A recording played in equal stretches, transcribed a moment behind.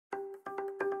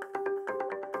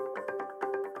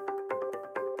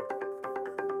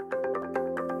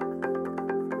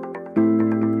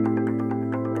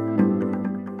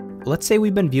Let's say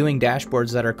we've been viewing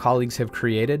dashboards that our colleagues have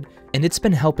created, and it's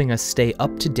been helping us stay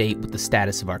up to date with the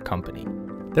status of our company.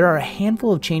 There are a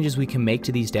handful of changes we can make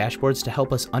to these dashboards to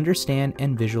help us understand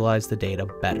and visualize the data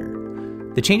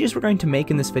better. The changes we're going to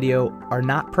make in this video are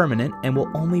not permanent and will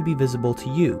only be visible to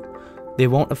you. They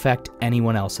won't affect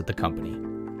anyone else at the company.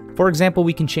 For example,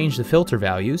 we can change the filter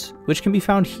values, which can be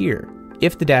found here,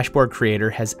 if the dashboard creator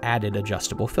has added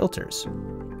adjustable filters.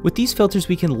 With these filters,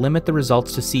 we can limit the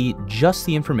results to see just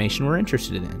the information we're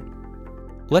interested in.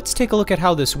 Let's take a look at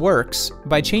how this works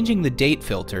by changing the date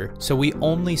filter so we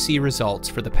only see results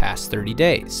for the past 30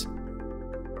 days.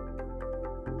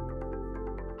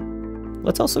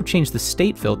 Let's also change the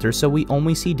state filter so we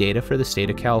only see data for the state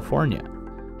of California.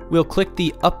 We'll click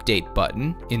the Update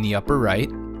button in the upper right,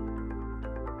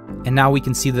 and now we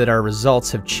can see that our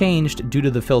results have changed due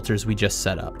to the filters we just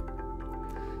set up.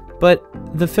 But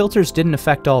the filters didn't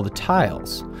affect all the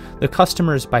tiles. The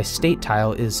customers by state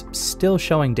tile is still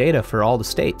showing data for all the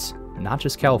states, not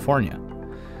just California.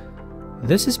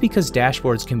 This is because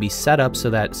dashboards can be set up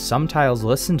so that some tiles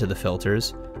listen to the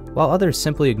filters, while others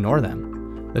simply ignore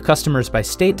them. The customers by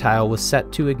state tile was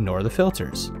set to ignore the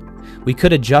filters. We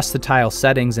could adjust the tile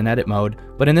settings in edit mode,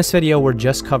 but in this video we're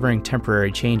just covering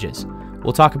temporary changes.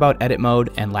 We'll talk about edit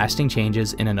mode and lasting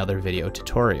changes in another video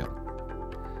tutorial.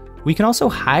 We can also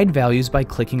hide values by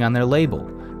clicking on their label.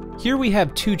 Here we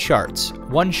have two charts,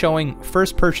 one showing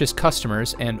first purchase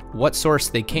customers and what source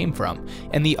they came from,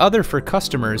 and the other for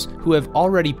customers who have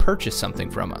already purchased something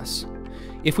from us.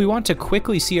 If we want to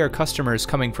quickly see our customers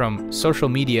coming from social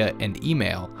media and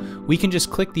email, we can just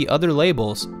click the other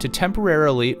labels to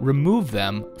temporarily remove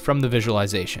them from the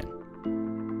visualization.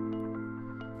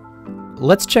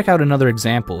 Let's check out another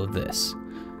example of this.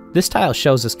 This tile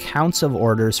shows us counts of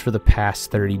orders for the past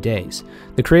 30 days.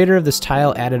 The creator of this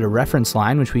tile added a reference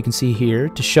line, which we can see here,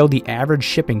 to show the average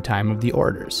shipping time of the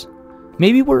orders.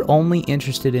 Maybe we're only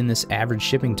interested in this average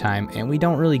shipping time and we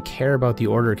don't really care about the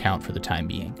order count for the time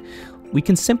being. We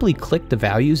can simply click the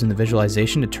values in the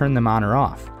visualization to turn them on or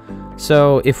off.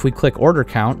 So if we click order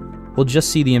count, we'll just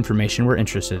see the information we're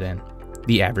interested in,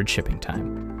 the average shipping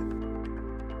time.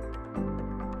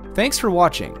 Thanks for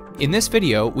watching. In this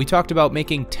video, we talked about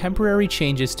making temporary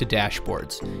changes to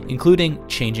dashboards, including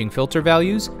changing filter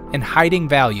values and hiding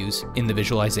values in the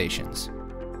visualizations.